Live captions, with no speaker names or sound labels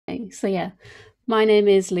So yeah, my name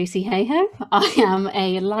is Lucy Hayhoe. I am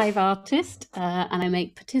a live artist and I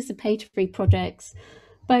make participatory projects,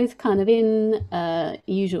 both kind of in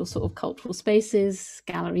usual sort of cultural spaces,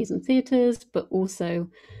 galleries and theatres, but also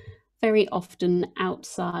very often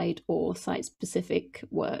outside or site-specific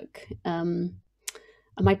work. And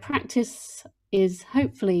my practice is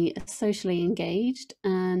hopefully socially engaged,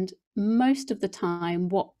 and most of the time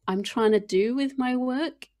what I'm trying to do with my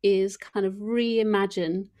work is kind of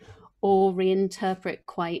reimagine or reinterpret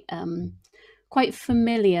quite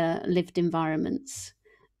familiar lived environments.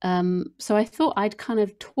 So I thought I'd kind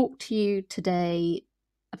of talk to you today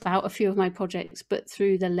about a few of my projects, but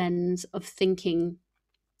through the lens of thinking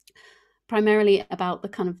primarily about the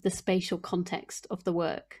kind of the spatial context of the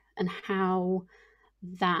work and how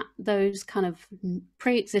that those kind of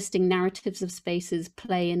pre-existing narratives of spaces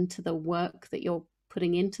play into the work that you're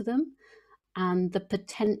putting into them, and the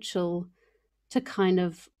potential to kind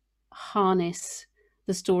of harness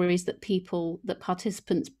the stories that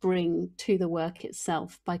participants bring to the work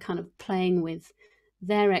itself by kind of playing with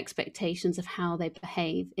their expectations of how they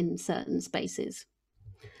behave in certain spaces.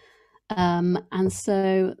 And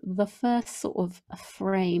so the first sort of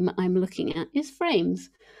frame I'm looking at is frames.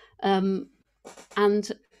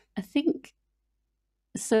 And I think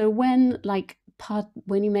so when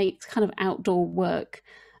when you make kind of outdoor work,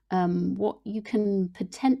 what you can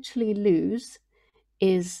potentially lose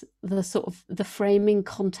is the sort of the framing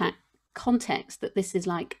context that this is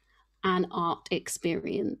like an art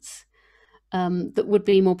experience, that would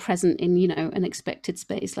be more present in, you know, an expected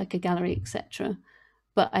space like a gallery, etc.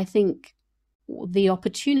 But I think the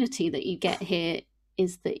opportunity that you get here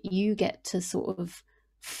is that you get to sort of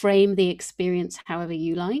frame the experience however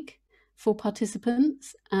you like for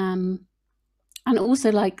participants, and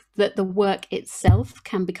also like that the work itself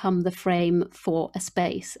can become the frame for a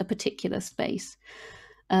space, a particular space.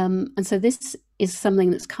 And so this is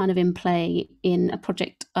something that's kind of in play in a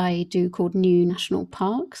project I do called New National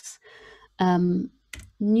Parks.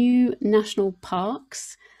 New National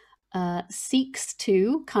Parks seeks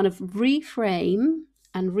to kind of reframe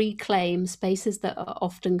and reclaim spaces that are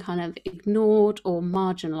often kind of ignored or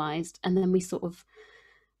marginalized. And then we sort of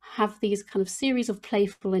have these kind of series of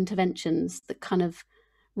playful interventions that kind of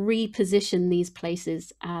reposition these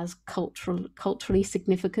places as culturally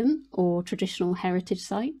significant or traditional heritage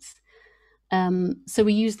sites. So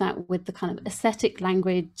we use that with the kind of aesthetic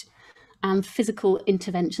language and physical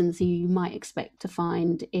interventions you might expect to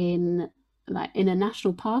find in a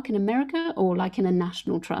national park in America, or like in a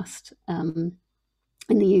national trust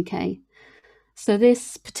in the UK. So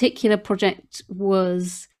this particular project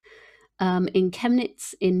was in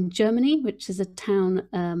Chemnitz in Germany, which is a town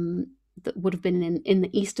that would have been in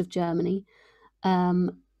the east of Germany.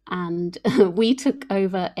 And we took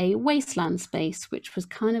over a wasteland space, which was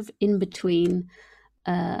kind of in between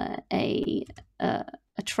a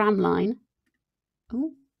tram line.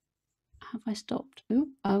 Oh, have I stopped?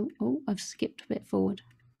 Oh, I've skipped a bit forward.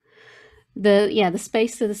 The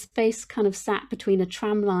space kind of sat between a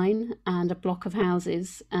tram line and a block of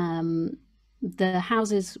houses. The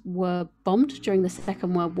houses were bombed during the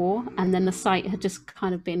Second World War, and then the site had just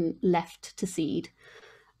kind of been left to seed.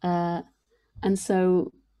 And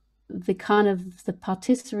so the kind of the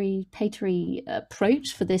participatory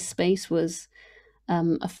approach for this space was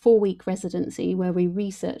a 4-week residency where we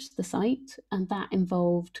researched the site, and that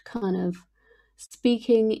involved kind of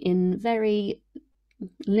speaking in very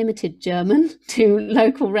limited German to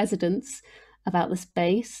local residents about the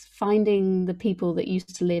space, finding the people that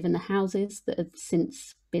used to live in the houses that have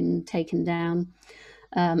since been taken down,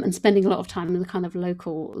 and spending a lot of time in the kind of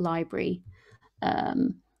local library.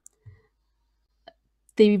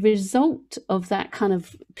 The result of that kind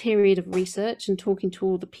of period of research and talking to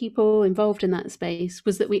all the people involved in that space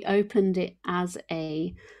was that we opened it as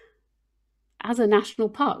a national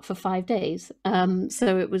park for 5 days.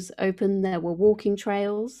 So it was open, there were walking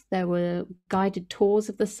trails, there were guided tours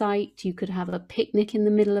of the site, you could have a picnic in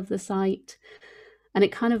the middle of the site, and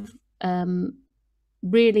it kind of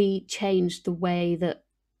really changed the way that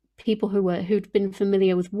people who'd been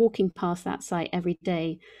familiar with walking past that site every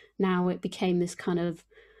day, now it became this kind of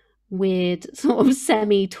weird sort of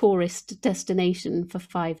semi-tourist destination for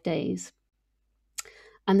 5 days.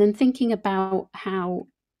 And then thinking about how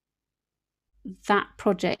that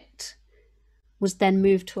project was then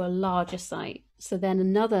moved to a larger site. So then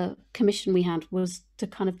another commission we had was to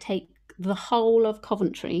kind of take the whole of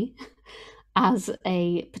Coventry as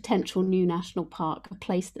a potential new national park, a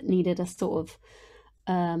place that needed a sort of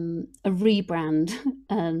a rebrand.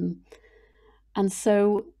 And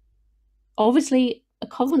so obviously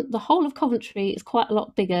the whole of Coventry is quite a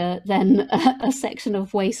lot bigger than a section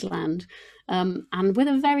of wasteland, and with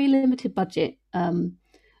a very limited budget.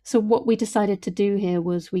 So what we decided to do here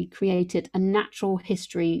was we created a natural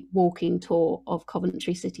history walking tour of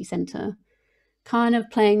Coventry city centre, kind of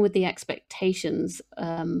playing with the expectations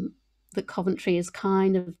that Coventry has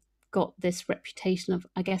kind of got this reputation of,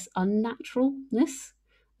 I guess, unnaturalness.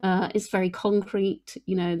 It's very concrete,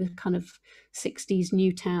 the kind of 60s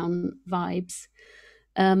Newtown vibes.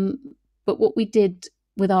 But what we did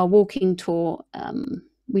with our walking tour,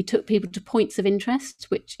 we took people to points of interest,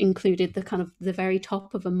 which included the very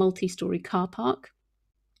top of a multi-story car park.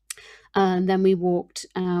 And then we walked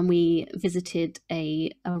and we visited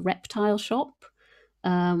a reptile shop,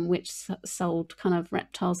 which sold kind of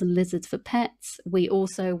reptiles and lizards for pets. We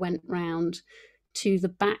also went round to the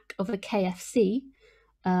back of a KFC,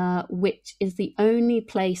 which is the only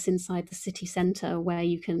place inside the city centre where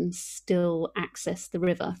you can still access the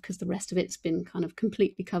river, because the rest of it's been kind of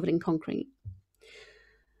completely covered in concrete.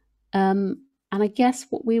 And I guess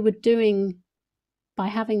what we were doing by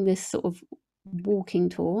having this sort of walking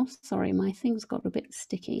tour, sorry, my thing's got a bit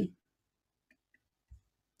sticky.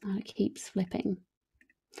 It keeps flipping.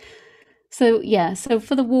 So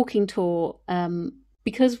for the walking tour,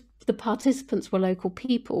 because the participants were local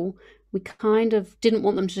people, we kind of didn't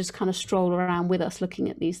want them to just kind of stroll around with us looking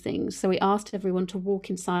at these things. So we asked everyone to walk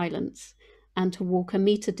in silence and to walk a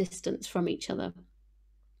metre distance from each other.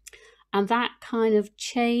 And that kind of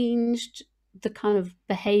changed the kind of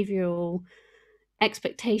behavioural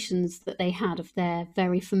expectations that they had of their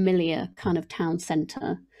very familiar kind of town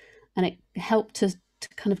centre. And it helped to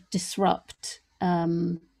kind of disrupt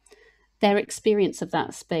their experience of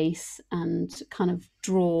that space and kind of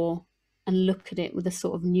draw and look at it with a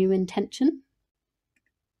sort of new intention.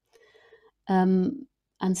 And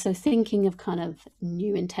so thinking of kind of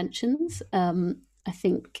new intentions, I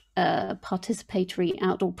think participatory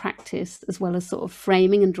outdoor practice, as well as sort of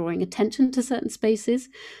framing and drawing attention to certain spaces,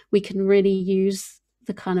 we can really use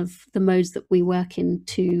the modes that we work in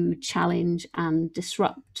to challenge and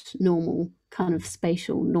disrupt normal kind of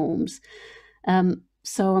spatial norms.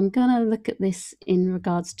 So I'm going to look at this in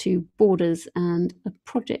regards to borders and a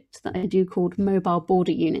project that I do called Mobile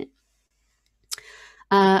Border Unit.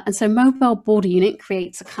 And so Mobile Border Unit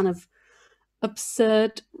creates a kind of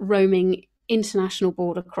absurd roaming international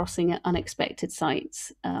border crossing at unexpected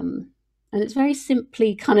sites. And it's very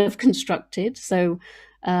simply kind of constructed. So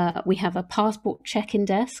we have a passport check-in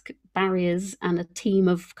desk, barriers, and a team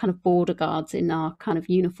of kind of border guards in our kind of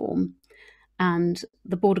uniform. And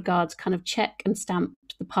the border guards kind of check and stamp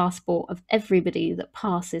the passport of everybody that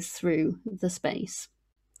passes through the space.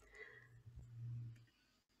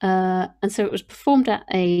 And so it was performed at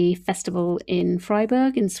a festival in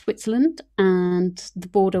Freiburg in Switzerland, and the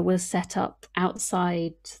border was set up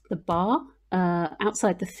outside the bar,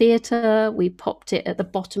 outside the theatre. We popped it at the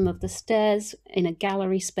bottom of the stairs in a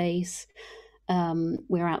gallery space.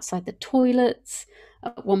 We're outside the toilets.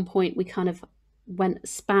 At one point, we kind of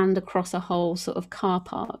spanned across a whole sort of car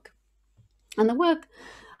park. And the work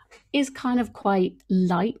is kind of quite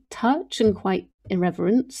light touch and quite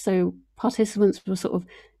irreverent. So participants were sort of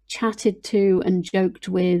chatted to and joked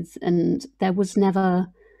with, and there was never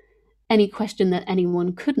any question that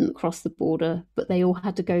anyone couldn't cross the border, but they all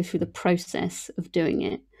had to go through the process of doing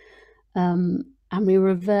it. And we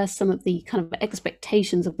reversed some of the kind of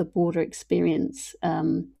expectations of the border experience.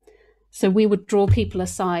 So we would draw people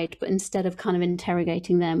aside, but instead of kind of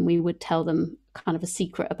interrogating them, we would tell them kind of a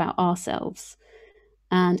secret about ourselves.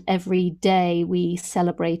 And every day we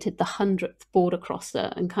celebrated the 100th border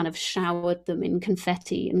crosser and kind of showered them in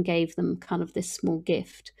confetti and gave them kind of this small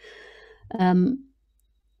gift.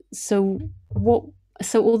 So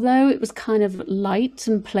although it was kind of light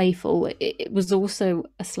and playful, it was also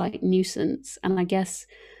a slight nuisance. And I guess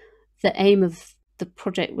the aim of the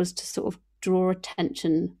project was to sort of draw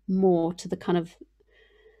attention more to the kind of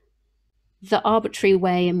the arbitrary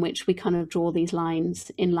way in which we kind of draw these lines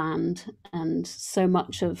inland, and so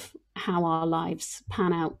much of how our lives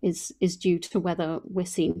pan out is due to whether we're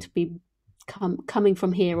seen to be coming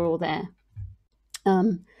from here or there.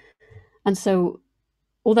 And so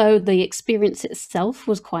although the experience itself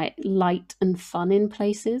was quite light and fun in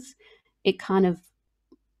places, it kind of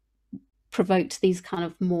provoked these kind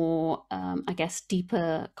of more, I guess,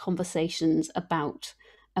 deeper conversations about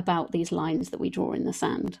these lines that we draw in the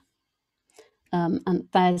sand. And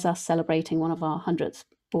there's us celebrating one of our 100th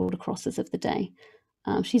border crossers of the day.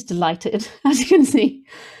 She's delighted, as you can see.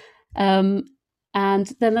 And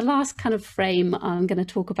then the last kind of frame I'm going to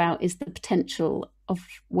talk about is the potential of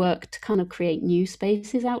work to kind of create new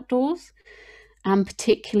spaces outdoors, and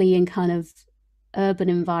particularly in kind of urban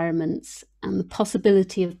environments and the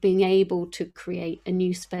possibility of being able to create a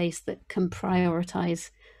new space that can prioritize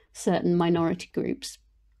certain minority groups.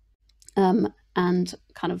 And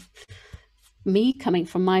kind of me, coming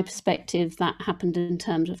from my perspective, that happened in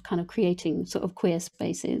terms of kind of creating sort of queer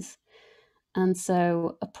spaces. And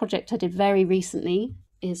so a project I did very recently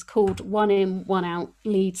is called One In, One Out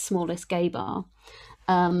Leeds Smallest Gay Bar.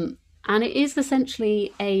 And it is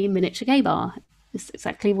essentially a miniature gay bar. It's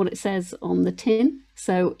exactly what it says on the tin.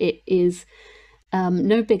 So it is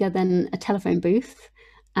no bigger than a telephone booth,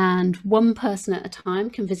 and one person at a time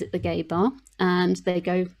can visit the gay bar, and they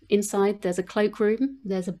go inside. There's a cloakroom,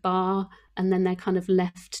 there's a bar, and then they're kind of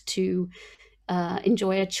left to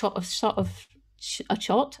enjoy a shot of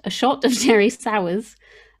Jerry Sours,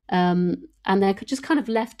 and they're just kind of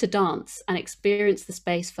left to dance and experience the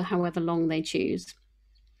space for however long they choose.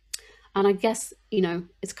 And I guess,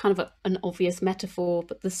 it's kind of an obvious metaphor,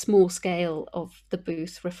 but the small scale of the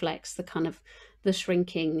booth reflects the kind of the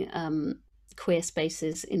shrinking queer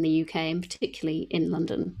spaces in the UK, and particularly in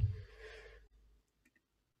London.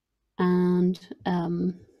 And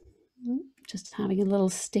just having a little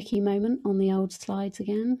sticky moment on the old slides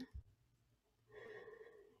again.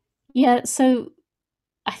 Yeah, so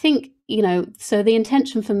I think, so the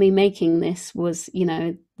intention for me making this was,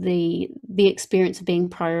 the experience of being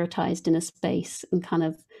prioritized in a space and kind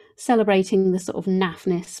of celebrating the sort of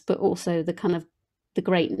naffness, but also the kind of the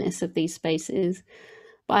greatness of these spaces.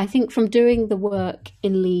 But I think from doing the work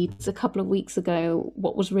in Leeds a couple of weeks ago,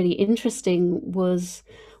 what was really interesting was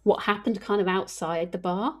what happened kind of outside the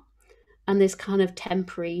bar and this kind of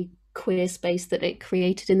temporary queer space that it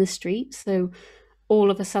created in the street. So all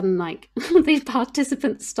of a sudden, like these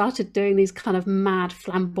participants started doing these kind of mad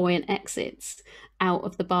flamboyant exits out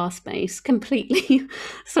of the bar space, completely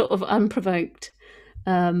sort of unprovoked.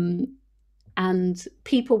 And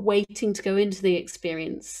people waiting to go into the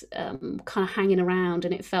experience, kind of hanging around,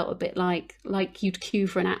 and it felt a bit like you'd queue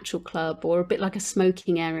for an actual club, or a bit like a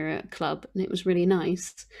smoking area at a club, and it was really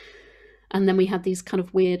nice. And then we had these kind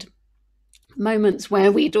of weird moments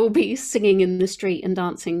where we'd all be singing in the street and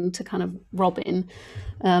dancing to kind of Robin,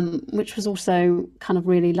 which was also kind of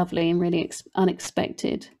really lovely and really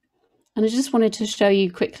unexpected. And I just wanted to show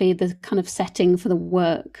you quickly the kind of setting for the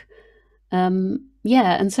work.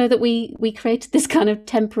 And so that we created this kind of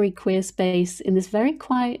temporary queer space in this very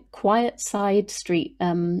quiet side street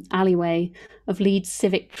alleyway of Leeds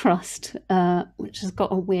Civic Trust, which has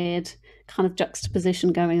got a weird kind of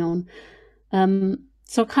juxtaposition going on.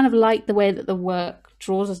 So I kind of like the way that the work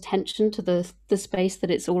draws attention to the space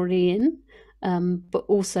that it's already in, but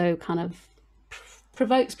also kind of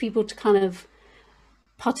provokes people to kind of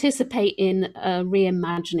participate in a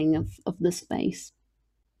reimagining of the space.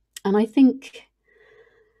 And I think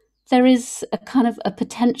there is a kind of a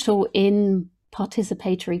potential in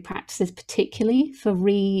participatory practices, particularly for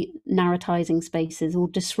re-narratizing spaces or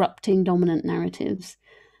disrupting dominant narratives.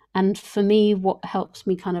 And for me, what helps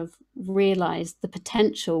me kind of realize the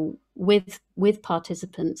potential with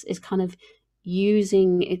participants is kind of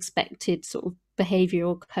using expected sort of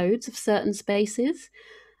behavioral codes of certain spaces,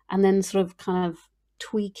 and then sort of kind of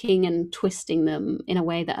tweaking and twisting them in a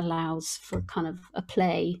way that allows for kind of a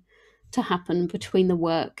play to happen between the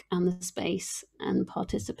work and the space and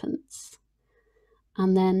participants.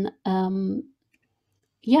 And then,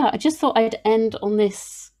 I just thought I'd end on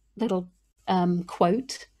this little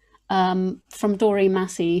quote from Doreen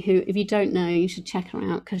Massey, who, if you don't know, you should check her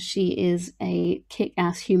out because she is a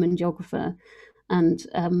kick-ass human geographer. And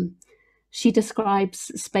she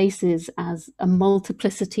describes spaces as a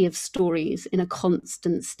multiplicity of stories in a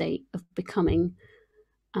constant state of becoming.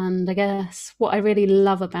 And I guess what I really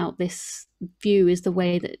love about this view is the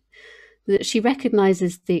way that she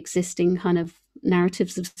recognizes the existing kind of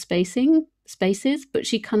narratives of spaces, but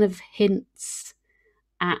she kind of hints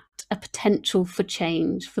at a potential for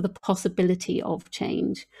change, for the possibility of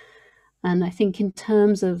change. And I think in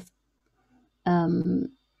terms of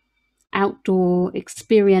outdoor,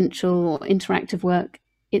 experiential, or interactive work,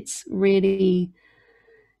 it's really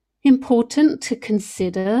important to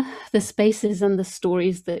consider the spaces and the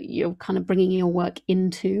stories that you're kind of bringing your work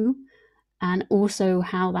into, and also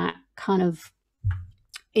how that kind of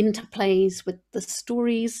interplays with the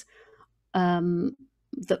stories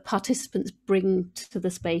that participants bring to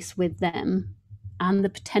the space with them, and the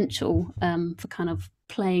potential for kind of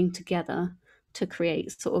playing together to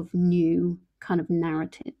create sort of new kind of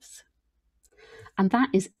narratives. And that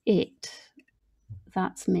is it.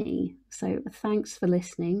 That's me. So thanks for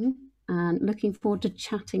listening, and looking forward to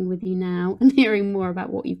chatting with you now and hearing more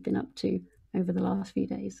about what you've been up to over the last few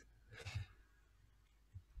days.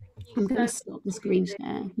 I'm so going to stop the screen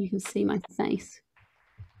share. You can see my face.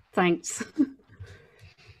 Thanks.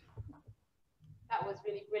 That was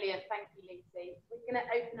really brilliant. Thank you, Lucy. We're going to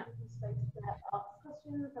open up some space to ask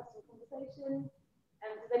questions, have some conversation.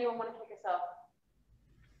 Does anyone want to kick us off?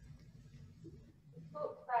 We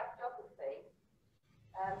talked about geography.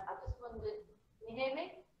 I just wondered, can you hear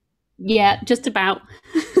me? Yeah, just about.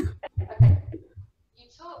 Okay. You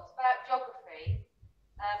talked about geography.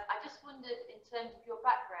 I just wondered, in terms of your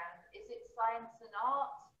background, is it science and art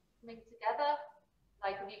coming together?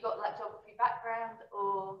 Like, have you got like geography background,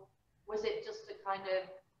 or was it just a kind of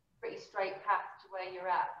pretty straight path to where you're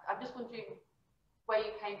at? I'm just wondering where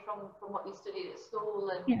you came from what you studied at school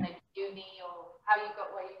and Yeah. maybe uni, or how you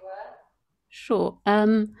got where you were. Sure.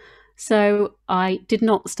 So I did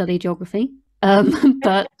not study geography,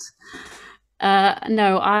 but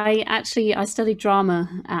no, I studied drama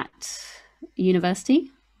at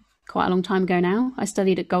university quite a long time ago now. I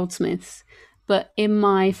studied at Goldsmiths, but in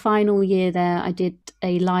my final year there, I did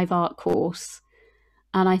a live art course,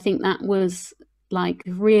 and I think that was like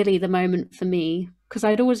really the moment for me because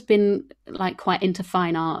I'd always been like quite into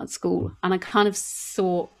fine art at school, and I kind of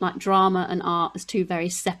saw like drama and art as two very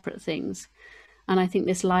separate things. And I think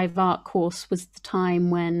this live art course was the time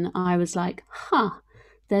when I was like,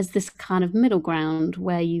 there's this kind of middle ground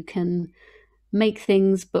where you can make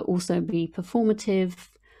things but also be performative.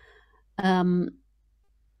 Um,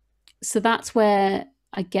 so that's where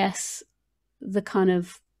I guess the kind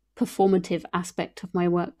of performative aspect of my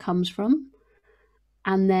work comes from.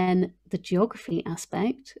 And then the geography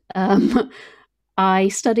aspect. I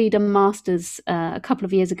studied a master's a couple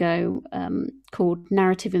of years ago called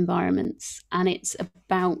Narrative Environments, and it's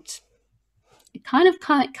about it kind of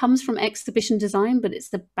comes from exhibition design, but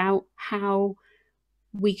it's about how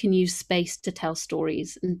we can use space to tell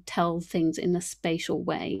stories and tell things in a spatial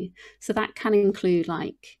way. So that can include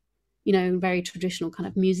like, you know, very traditional kind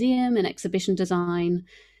of museum and exhibition design.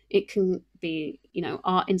 It can be, you know,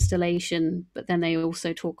 art installation, but then they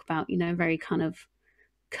also talk about, you know, very kind of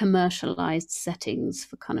commercialized settings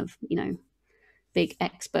for kind of, you know, big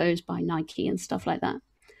expos by Nike and stuff like that.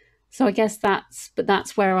 So I guess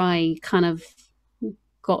that's where I kind of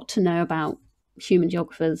got to know about human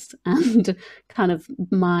geographers and kind of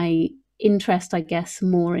my interest, I guess,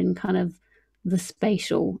 more in kind of the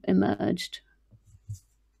spatial emerged.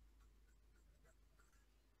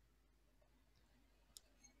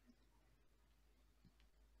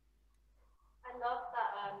 I love that.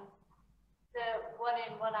 The one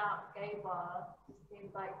in, one out gay bar just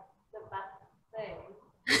seems like the best thing.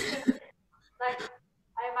 Like,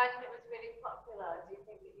 I imagine it was really popular. Do you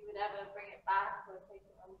think that you would ever bring it back or take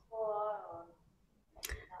it on tour or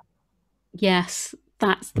anything like that? Yes,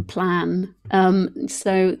 that's the plan.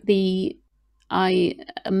 So the I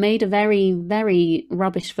made a very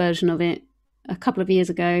rubbish version of it a couple of years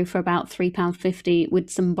ago for about £3.50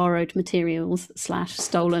 with some borrowed materials slash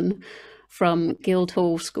stolen from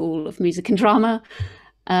Guildhall School of Music and Drama.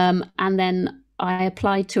 And then I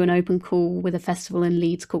applied to an open call with a festival in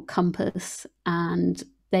Leeds called Compass, and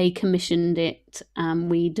they commissioned it, and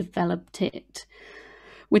we developed it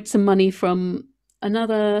with some money from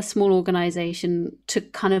another small organization to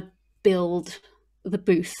kind of build the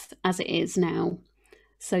booth as it is now.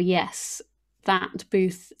 So, yes, that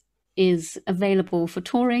booth is available for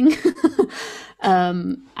touring.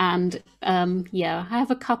 Yeah, I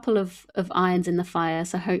have a couple of irons in the fire.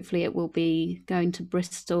 So, hopefully, it will be going to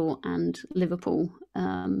Bristol and Liverpool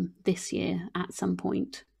this year at some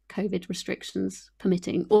point. COVID restrictions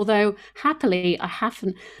permitting. Although happily, I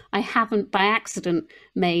haven't by accident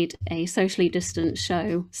made a socially distant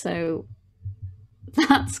show, so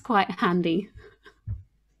that's quite handy.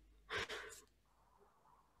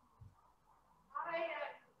 I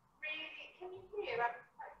really, can you hear? I'm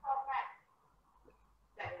quite far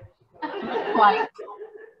back. Quite.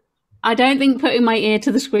 I don't think putting my ear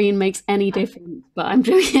to the screen makes any difference, but I'm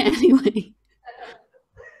doing it anyway.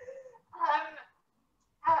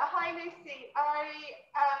 Hi Lucy, I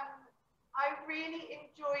really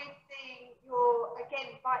enjoyed seeing your,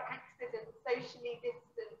 again by accident, socially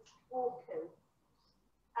distanced walkers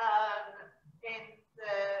in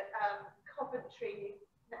the Coventry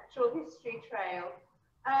Natural History Trail.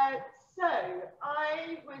 So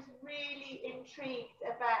I was really intrigued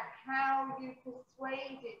about how you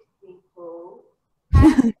persuaded people,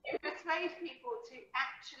 to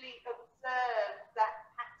actually observe that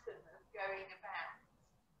pattern of going about.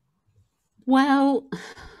 Well,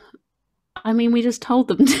 I mean, we just told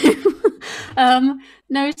them to.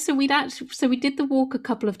 No, so we did the walk a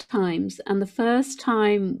couple of times, and the first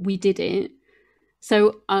time we did it,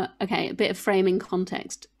 so okay, a bit of framing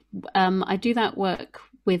context. I do that work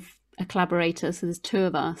with a collaborator, so there's two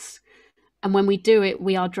of us, and when we do it,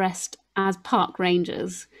 we are dressed as park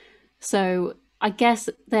rangers. So I guess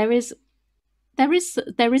there is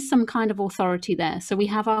some kind of authority there. So we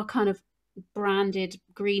have our kind of branded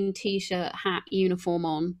green t-shirt, hat, uniform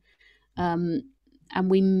on, um,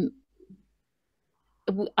 and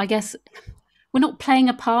I guess we're not playing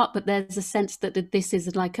a part, but there's a sense that this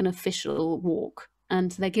is like an official walk,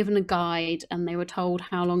 and they're given a guide, and they were told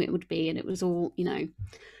how long it would be, and it was all,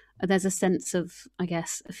 there's a sense of, I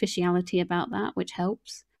guess, officiality about that, which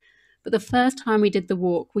helps. But the first time we did the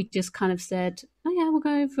walk, we just kind of said, "Oh yeah, we'll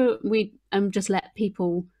go for we," just let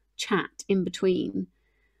people chat in between.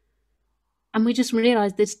 And we just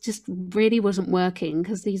realized this just really wasn't working,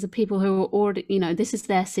 because these are people who are already, this is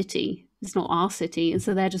their city. It's not our city. And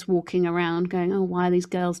so they're just walking around going, "Oh, why are these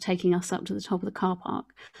girls taking us up to the top of the car park?"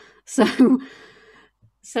 So,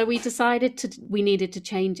 so we decided we needed to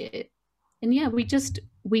change it. And yeah, we just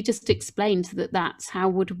explained that that's how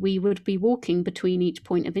we would be walking between each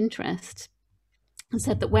point of interest, and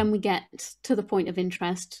said that when we get to the point of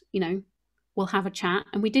interest, we'll have a chat.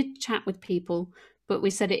 And we did chat with people, but we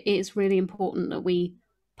said it is really important that we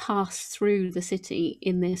pass through the city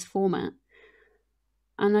in this format.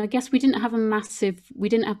 And I guess we didn't have massive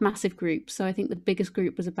groups. So I think the biggest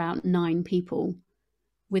group was about 9 people,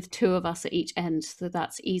 with 2 of us at each end. So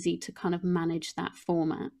that's easy to kind of manage that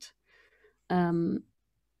format.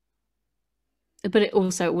 But it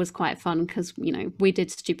also was quite fun, because we did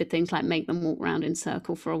stupid things like make them walk around in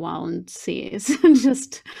circle for a while and see it, and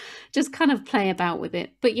just kind of play about with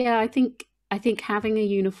it. But yeah, I think having a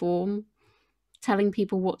uniform, telling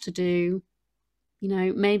people what to do,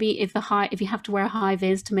 maybe if you have to wear a high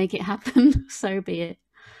vis to make it happen, so be it.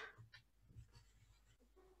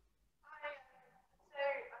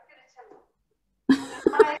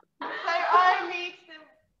 I lead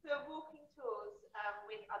the walking tours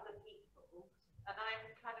with other people, and I'm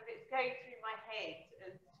kind of, it's going through my head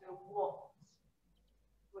as to what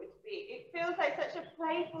would be. It feels like such a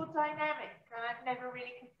playful dynamic, and I've never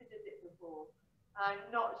really considered it before.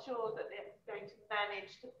 I'm not sure that it's going to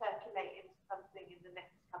manage to percolate into something in the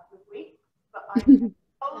next couple of weeks, but I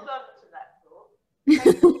hold on to that thought.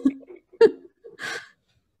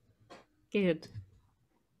 Good.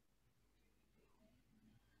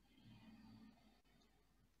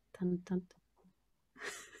 Dun, dun, dun.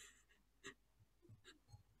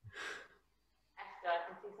 Esther, I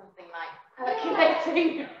can see something like percolating.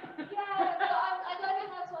 Yeah, but I don't know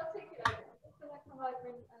how to articulate it. I just feel like I'm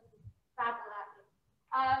over and babble at it.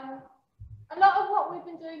 A lot of what we've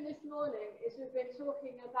been doing this morning is we've been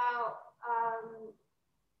talking about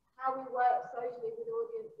how we work socially with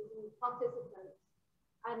audiences and participants,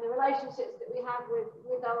 and the relationships that we have with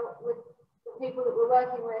the people that we're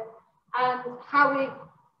working with, and how we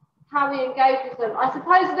engage with them. I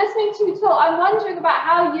suppose listening to you talk, I'm wondering about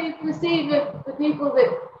how you perceive the people that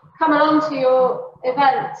come along to your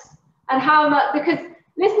events, and how much, because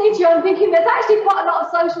listening to you, I'm thinking there's actually quite a lot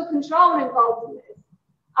of social control involved in this.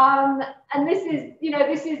 And this is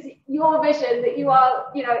your vision that you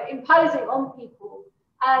are, imposing on people.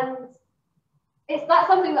 And that's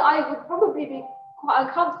something that I would probably be quite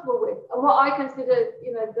uncomfortable with. And what I consider,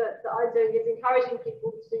 that I'm doing is encouraging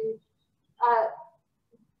people to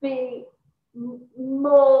be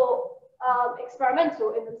more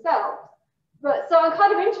experimental in themselves. But so I'm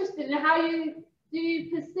kind of interested in how you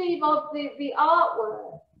perceive of the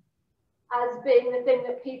artwork as being the thing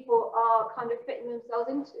that people are kind of fitting themselves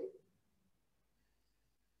into.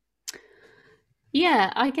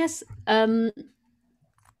 Yeah, I guess I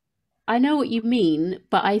know what you mean,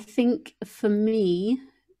 but I think for me,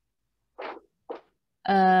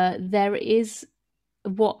 there is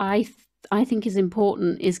what I think is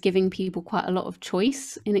important is giving people quite a lot of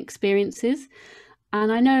choice in experiences.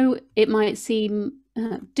 And I know it might seem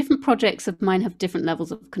different projects of mine have different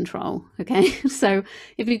levels of control. Okay. So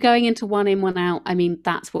if you're going into one in, one out, I mean,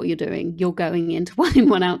 that's what you're doing. You're going into one in,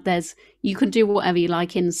 one out. You can do whatever you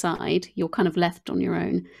like inside. You're kind of left on your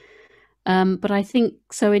own. But I think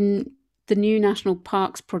so in the new National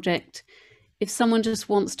Parks project, if someone just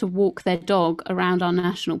wants to walk their dog around our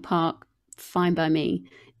national park, fine by me.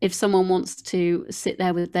 If someone wants to sit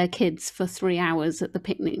there with their kids for 3 hours at the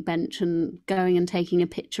picnic bench and going and taking a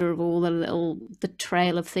picture of all the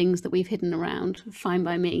trail of things that we've hidden around, fine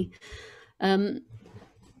by me. But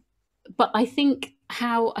I think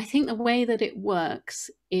the way that it works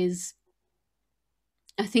is,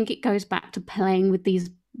 I think it goes back to playing with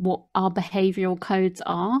what our behavioral codes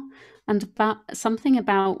are, and something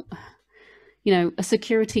about a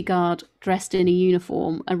security guard dressed in a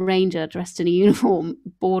uniform, a ranger dressed in a uniform,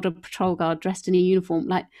 border patrol guard dressed in a uniform.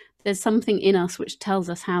 Like, there's something in us which tells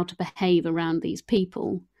us how to behave around these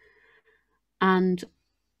people. And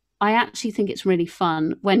I actually think it's really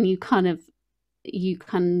fun when you can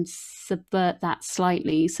subvert that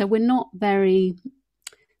slightly. So we're not very,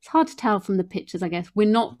 it's hard to tell from the pictures, I guess. We're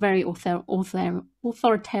not very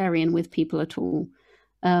authoritarian with people at all.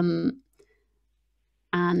 And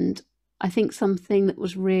I think something that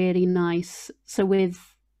was really nice, so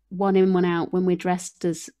with One In, One Out, when we're dressed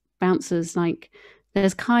as bouncers, like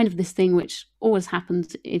there's kind of this thing which always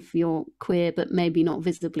happens if you're queer, but maybe not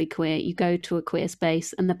visibly queer. You go to a queer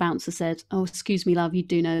space and the bouncer said, "Oh, excuse me, love, you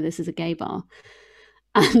do know this is a gay bar."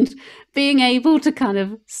 And being able to kind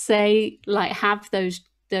of say, like, have those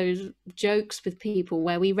jokes with people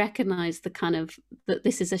where we recognize the kind of that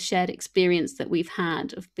this is a shared experience that we've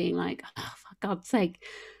had of being like, oh, for God's sake,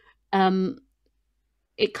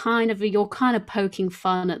 it kind of, you're kind of poking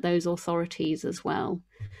fun at those authorities as well.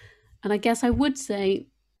 And I guess I would say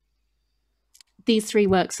these three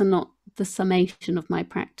works are not the summation of my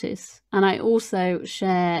practice. And I also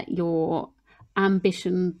share your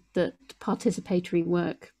ambition that participatory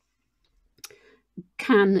work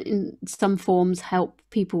can, in some forms, help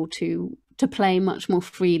people to play much more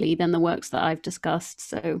freely than the works that I've discussed.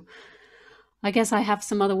 So I guess I have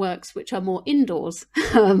some other works which are more indoors,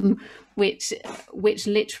 which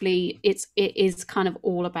literally it is kind of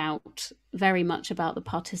all about, very much about the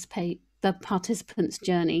participant's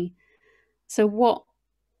journey. So what,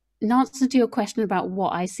 in answer to your question about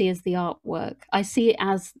what I see as the artwork, I see it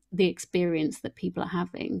as the experience that people are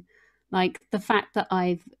having. Like the fact that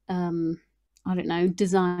I've, I don't know,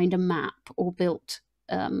 designed a map or built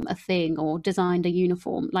a thing or designed a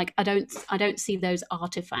uniform. Like I don't see those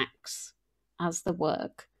artifacts as the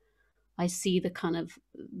work. I see the kind of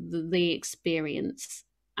the experience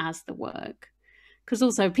as the work. Because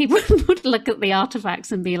also people would look at the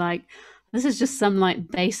artifacts and be like, this is just some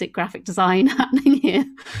like basic graphic design happening here.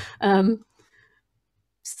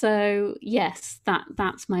 So yes,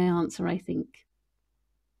 that's my answer, I think.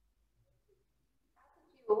 How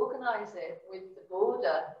did you organise it with the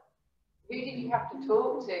border? Who did you have to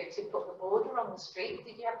talk to put the border on the street?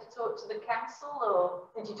 Did you have to talk to the council, or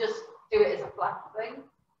did you just do it as a flat thing?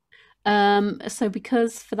 So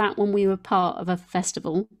because for that one we were part of a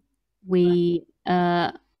festival, we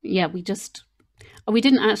we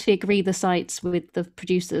didn't actually agree the sites with the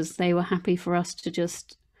producers. They were happy for us to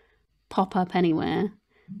just pop up anywhere,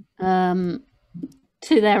 to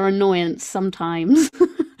their annoyance sometimes.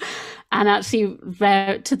 And actually,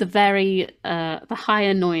 to the high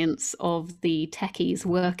annoyance of the techies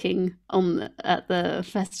working at the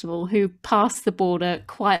festival, who passed the border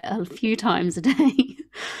quite a few times a day.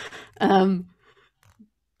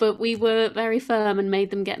 But we were very firm and made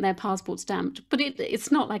them get their passport stamped. But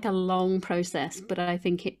it's not like a long process, but I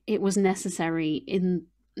think it was necessary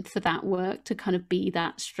for that work to kind of be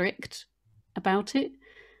that strict about it.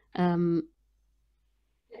 Did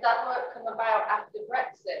that work come about after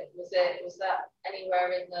Brexit? Was that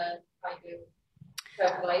anywhere in the kind of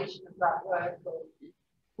circulation of that work? Or?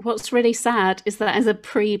 What's really sad is that as a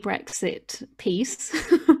pre-Brexit piece,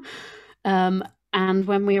 and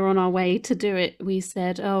when we were on our way to do it, we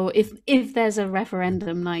said, "Oh, if there's a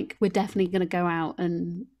referendum, like we're definitely going to go out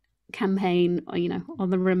and campaign, on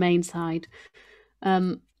the Remain side."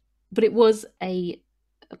 But it was a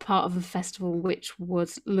part of a festival which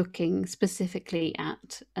was looking specifically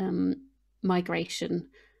at migration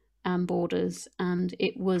and borders, and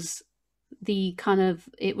it was at the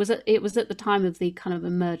time of the kind of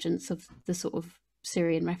emergence of the sort of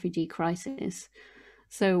Syrian refugee crisis.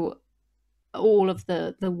 So all of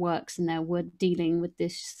the works in there were dealing with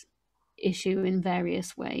this issue in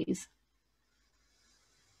various ways.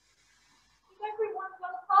 Everyone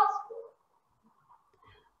got a passport?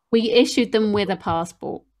 We issued them with a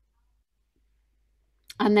passport.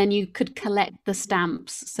 And then you could collect the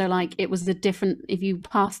stamps. So like it was if you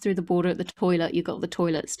passed through the border at the toilet, you got the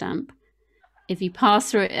toilet stamp. If you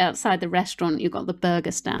passed through it outside the restaurant, you got the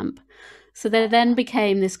burger stamp. So there then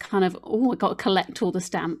became this kind of, I got to collect all the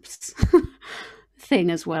stamps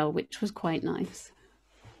thing as well, which was quite nice.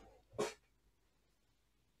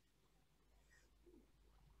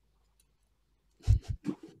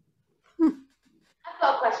 I've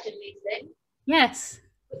got a question, Lisa. Yes.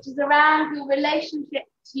 Which is around your relationship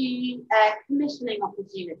to commissioning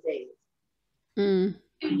opportunities. Do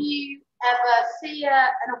you ever see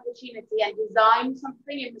an opportunity and design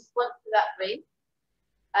something in response to that brief?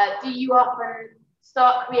 Do you often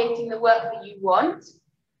start creating the work that you want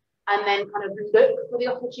and then kind of look for the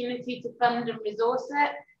opportunity to fund and resource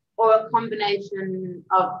it, or a combination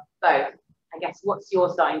of both? I guess, what's your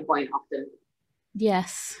starting point often?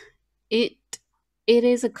 Yes, it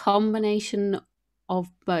is a combination of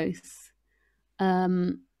both.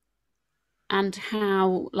 And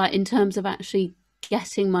how, like, in terms of actually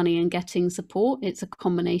getting money and getting support, it's a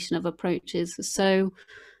combination of approaches. So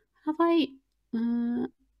have I, I'm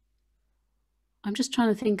just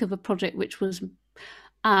trying to think of a project which was,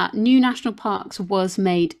 New National Parks was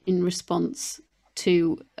made in response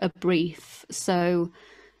to a brief. So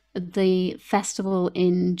the festival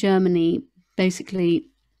in Germany, basically,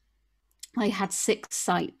 they had 6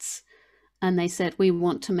 sites, and they said, we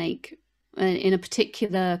want to make in a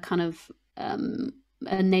particular kind of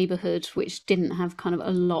a neighborhood which didn't have kind of a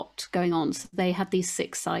lot going on. So they had these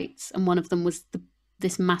 6 sites, and one of them was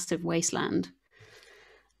this massive wasteland.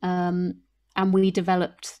 And we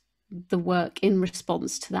developed the work in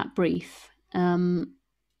response to that brief, and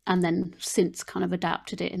then since kind of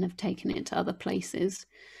adapted it and have taken it to other places.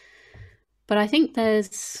 But I think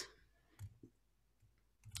there's,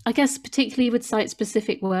 I guess, particularly with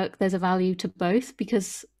site-specific work, there's a value to both,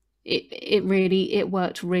 because it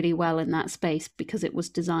worked really well in that space because it was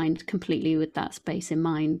designed completely with that space in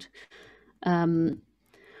mind.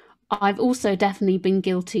 I've also definitely been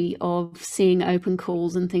guilty of seeing open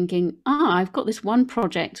calls and thinking, I've got this one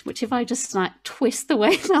project which, if I just like twist the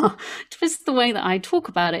way that I talk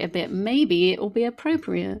about it a bit, maybe it will be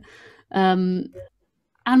appropriate. And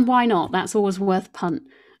why not? That's always worth a punt.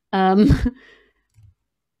 But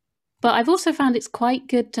I've also found it's quite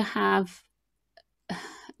good to have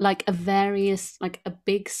like a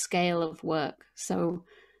big scale of work. So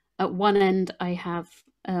at one end, I have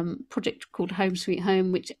a project called Home Sweet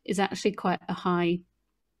Home, which is actually quite a high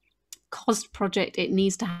cost project. It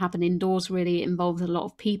needs to happen indoors, really. It involves a lot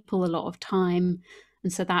of people, a lot of time.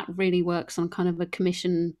 And so that really works on kind of a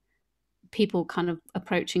commission, people kind of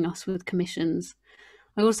approaching us with commissions.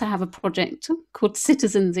 I also have a project called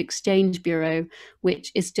Citizens Exchange Bureau,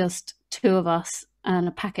 which is just 2 of us and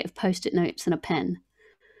a packet of Post-it notes and a pen.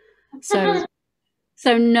 So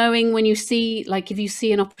knowing when you see, like, if you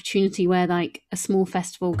see an opportunity where like a small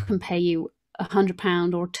festival can pay you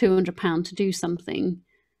 £100 or £200 to do something,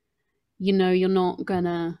 you know, you're not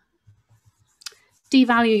gonna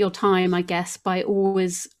devalue your time, I guess, by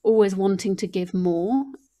always wanting to give more.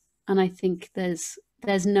 And I think there's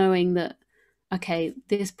knowing that, okay,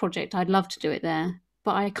 this project, I'd love to do it there,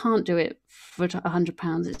 but I can't do it for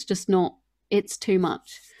 £100. It's just not, it's too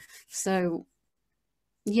much. So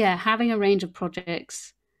yeah, having a range of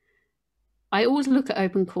projects. I always look at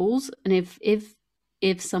open calls, and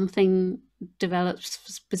if something develops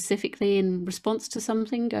specifically in response to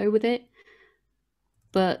something, go with it.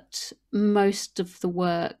 But most of the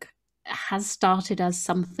work has started as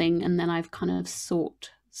something, and then I've kind of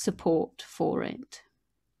sought support for it.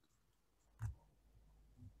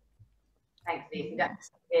 Thanks, Lucy.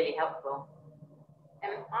 That's really helpful.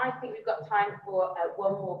 I think we've got time for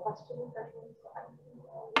one more question.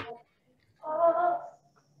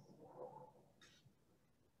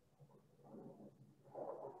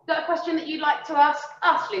 Got a question that you'd like to ask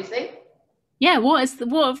us, Lucy? Yeah, what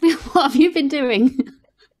have you been doing?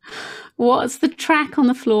 What's the track on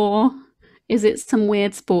the floor? Is it some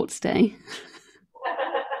weird sports day?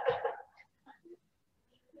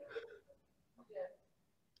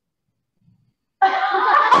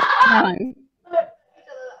 No.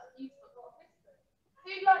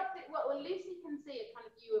 Well, Lucy can see a kind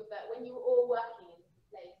of view of that when you were all working in different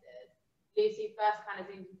places. Lucy first kind of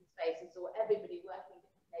zoomed into space and saw everybody working in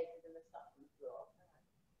different places and the stuff on the floor.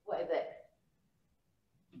 What is it?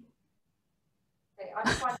 Okay, I'm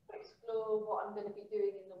trying to explore what I'm going to be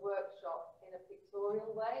doing in the workshop in a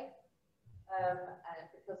pictorial way,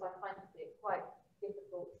 because I find it quite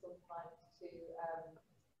difficult sometimes to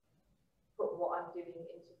put what I'm doing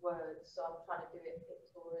into words, so I'm trying to do it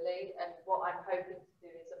pictorially, and what I'm hoping to do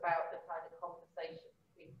is about the kind of conversation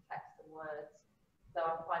between text and words. So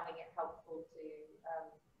I'm finding it helpful to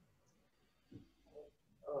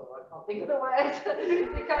I can't think of the word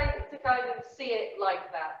to kind of see it like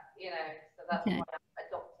that, you know. So that's why I'm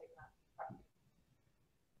adopting that practice.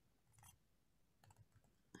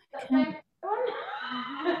 Okay.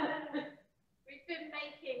 We've been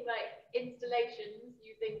making like installations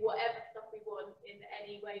using whatever stuff we want in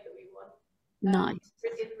any way that we want. Nice.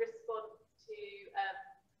 In response to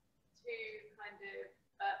two kind of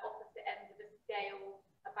opposite ends of the scale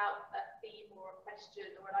about a theme or a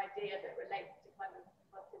question or an idea that relates to kind of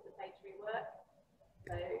participatory work.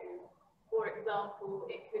 So, for example,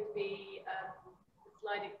 it could be the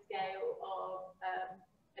sliding scale of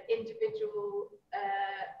an individual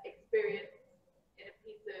experience in a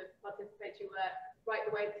piece of participatory work, right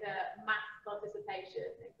the way to mass participation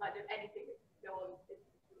and kind of anything that can go on.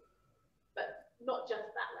 But not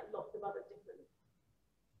just that, like lots of other different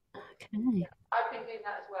Okay. I've been doing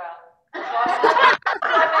that as well. That's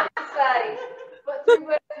what I meant to say. But through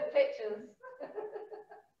words and pictures.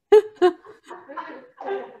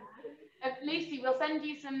 Lucy, we'll send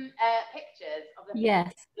you some pictures of the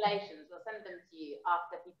Yes. installations. We'll send them to you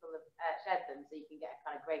after people have shared them, so you can get a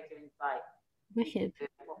kind of greater insight Wicked. into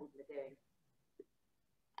what people are doing.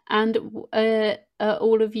 And are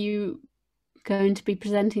all of you going to be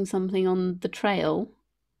presenting something on the trail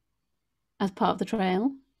as part of the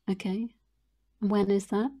trail? Okay. And when is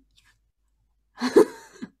that? So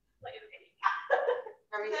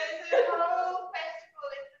the whole festival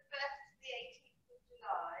is the 1st to the 18th of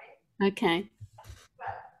July. Okay.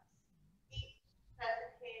 But each person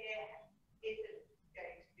here isn't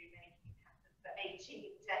going to be making it happen for 18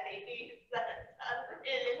 days. That's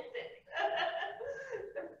unrealistic.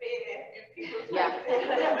 The fear in people's faces.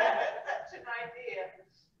 Such an idea.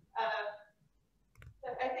 So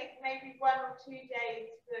I think maybe 1 or 2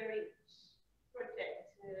 days for each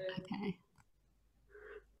project. Okay.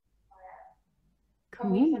 Can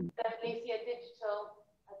we Cool. send Lucy a digital?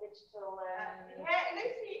 Yeah,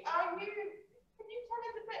 Lucy, can you tell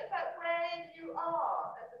us a bit about where you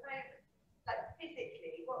are at the moment? Like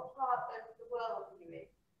physically, what part of the world are you in?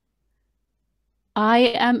 I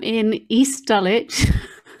am in East Dulwich. So in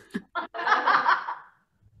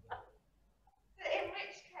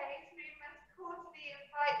which case, we must cordially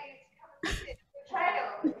invite you to come and visit the trail.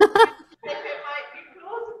 If it might be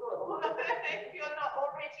plausible, if you're not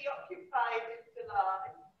already occupied in July.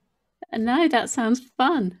 No, that sounds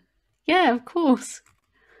fun. Yeah, of course.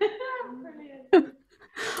 Brilliant.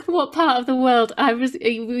 What part of the world? Were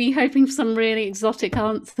you hoping for some really exotic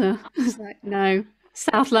answer? I was like, no,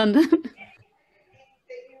 South London. That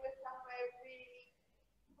you were somewhere really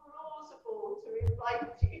plausible to invite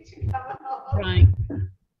you to come along. Right.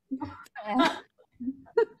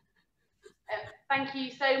 Thank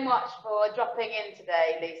you so much for dropping in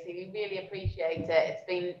today, Lucy. We really appreciate it. It's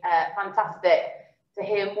been fantastic to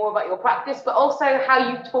hear more about your practice, but also how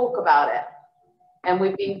you talk about it. And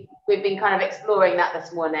we've been kind of exploring that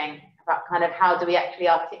this morning about kind of how do we actually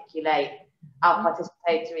articulate our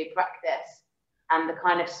participatory practice and the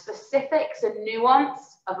kind of specifics and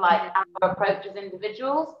nuance of like our approach as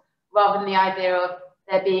individuals, rather than the idea of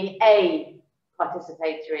there being a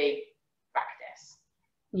participatory practice.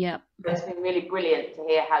 Yeah. So it's been really brilliant to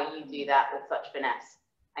hear how you do that with such finesse.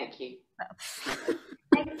 Thank you.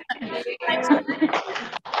 Thanks.